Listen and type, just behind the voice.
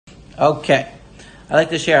Okay, I'd like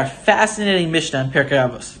to share a fascinating Mishnah in Perkei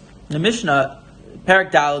Avos. The Mishnah, Perek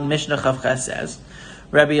Dal, Mishnah Chav Ches says,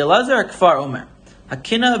 Rabbi Elazar Kfar Omer,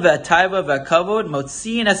 Hakina ve'atayva ve'akavod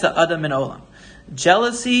motziin es ha'adam min olam.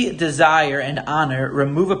 Jealousy, desire, and honor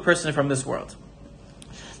remove a person from this world.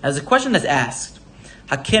 Now, there's a question that's asked.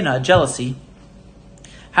 Hakina, jealousy,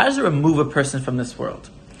 how does it remove a person from this world?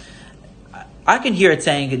 I can hear it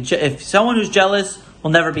saying, if someone who's jealous will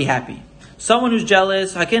never be happy. Someone who's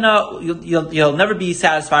jealous, Hakina, you'll never be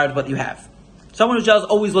satisfied with what you have. Someone who's jealous,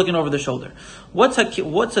 always looking over their shoulder. What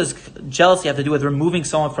does jealousy have to do with removing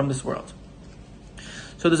someone from this world?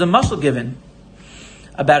 So there's a mashal given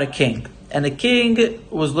about a king. And the king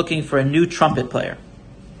was looking for a new trumpet player.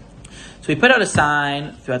 So he put out a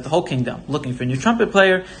sign throughout the whole kingdom, looking for a new trumpet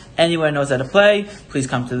player. Anyone who knows how to play, please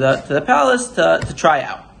come to the palace to try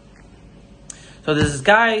out. So there's this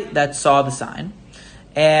guy that saw the sign,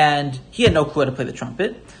 and he had no clue how to play the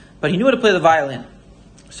trumpet, but he knew how to play the violin.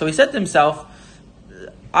 So he said to himself,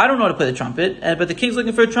 I don't know how to play the trumpet, but the king's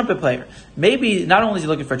looking for a trumpet player. Maybe not only is he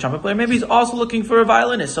looking for a trumpet player, maybe he's also looking for a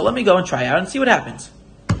violinist. So let me go and try out and see what happens.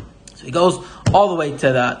 So he goes all the way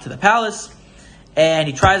to the palace, and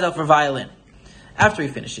he tries out for violin. After he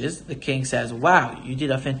finishes, the king says, wow, you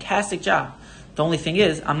did a fantastic job. The only thing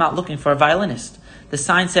is, I'm not looking for a violinist. The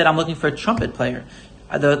sign said I'm looking for a trumpet player.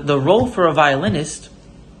 The role for a violinist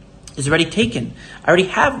is already taken. I already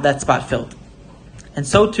have that spot filled. And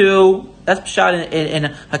so too, that's pshat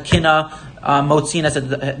in Hakina, Motzin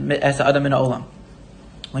as Adam in Olam.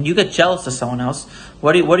 When you get jealous of someone else,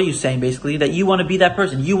 what are you saying basically? That you want to be that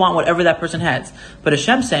person. You want whatever that person has. But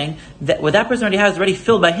Hashem's saying that what that person already has is already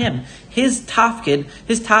filled by Him. His tafkid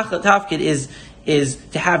is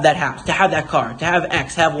to have that house, to have that car, to have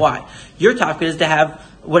X, have Y. Your tafkid is to have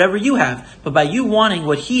whatever you have. But by you wanting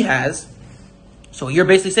what He has, so what you're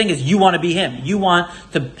basically saying is you want to be Him. You want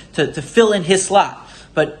to fill in His slot.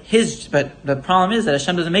 But the problem is that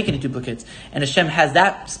Hashem doesn't make any duplicates, and Hashem has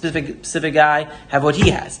that specific guy have what He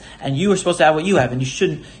has, and you are supposed to have what you have, and you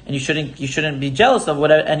shouldn't be jealous of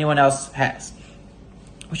what anyone else has.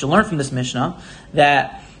 We should learn from this Mishnah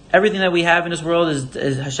that everything that we have in this world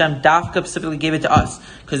is Hashem Dafka specifically gave it to us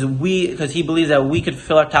because He believes that we could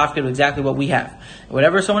fulfill our tafkid with exactly what we have.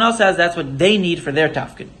 Whatever someone else has, that's what they need for their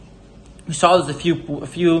tafkid. We saw this a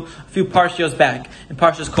few parshios back in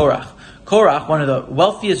Parshas Korach. Korach, one of the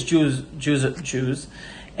wealthiest Jews,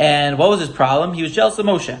 and what was his problem? He was jealous of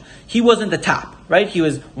Moshe. He wasn't the top, right? He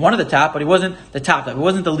was one of the top, but he wasn't the top. He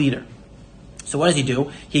wasn't the leader. So what does he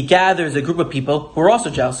do? He gathers a group of people who are also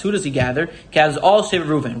jealous. Who does he gather? He gathers all Shevet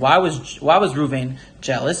Reuven. Why was Reuven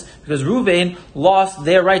jealous? Because Reuven lost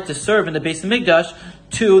their right to serve in the Beis Hamikdash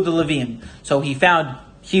to the Levim. So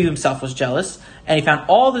he himself was jealous, and he found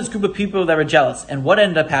all this group of people that were jealous. And what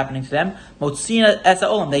ended up happening to them? Motzina es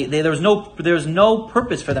ha'olam. There was no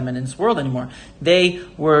purpose for them in this world anymore. They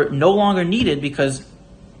were no longer needed because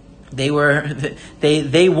they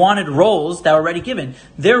wanted roles that were already given.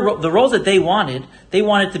 The roles that they wanted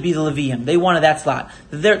to be the Levium. They wanted that slot.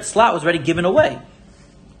 Their slot was already given away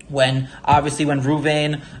when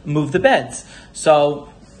Reuven moved the beds. So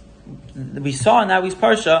we saw in that week's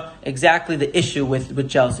parsha exactly the issue with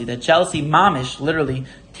jealousy. That jealousy, mamish, literally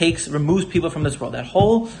removes people from this world. That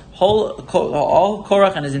all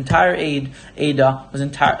Korach and his entire Ada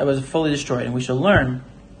was fully destroyed, and we shall learn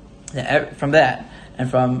from that and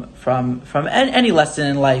from any lesson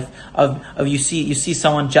in life of you see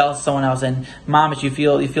someone jealous of someone else, and mamish, you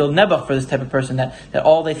feel nebuch for this type of person that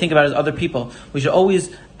all they think about is other people. We should always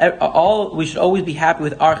be happy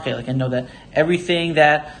with our chelik and know that everything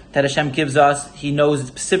that Hashem gives us, He knows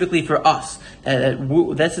specifically for us.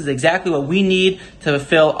 This is exactly what we need to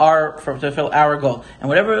fulfill our goal. And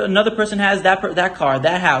whatever another person has, that car,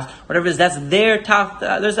 that house, whatever it is, that's their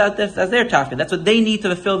tafkid. That's their tafkid. That's what they need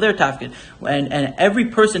to fulfill their tafkid. And every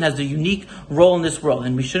person has a unique role in this world,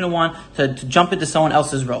 and we shouldn't want to jump into someone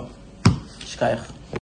else's role. Shkayach.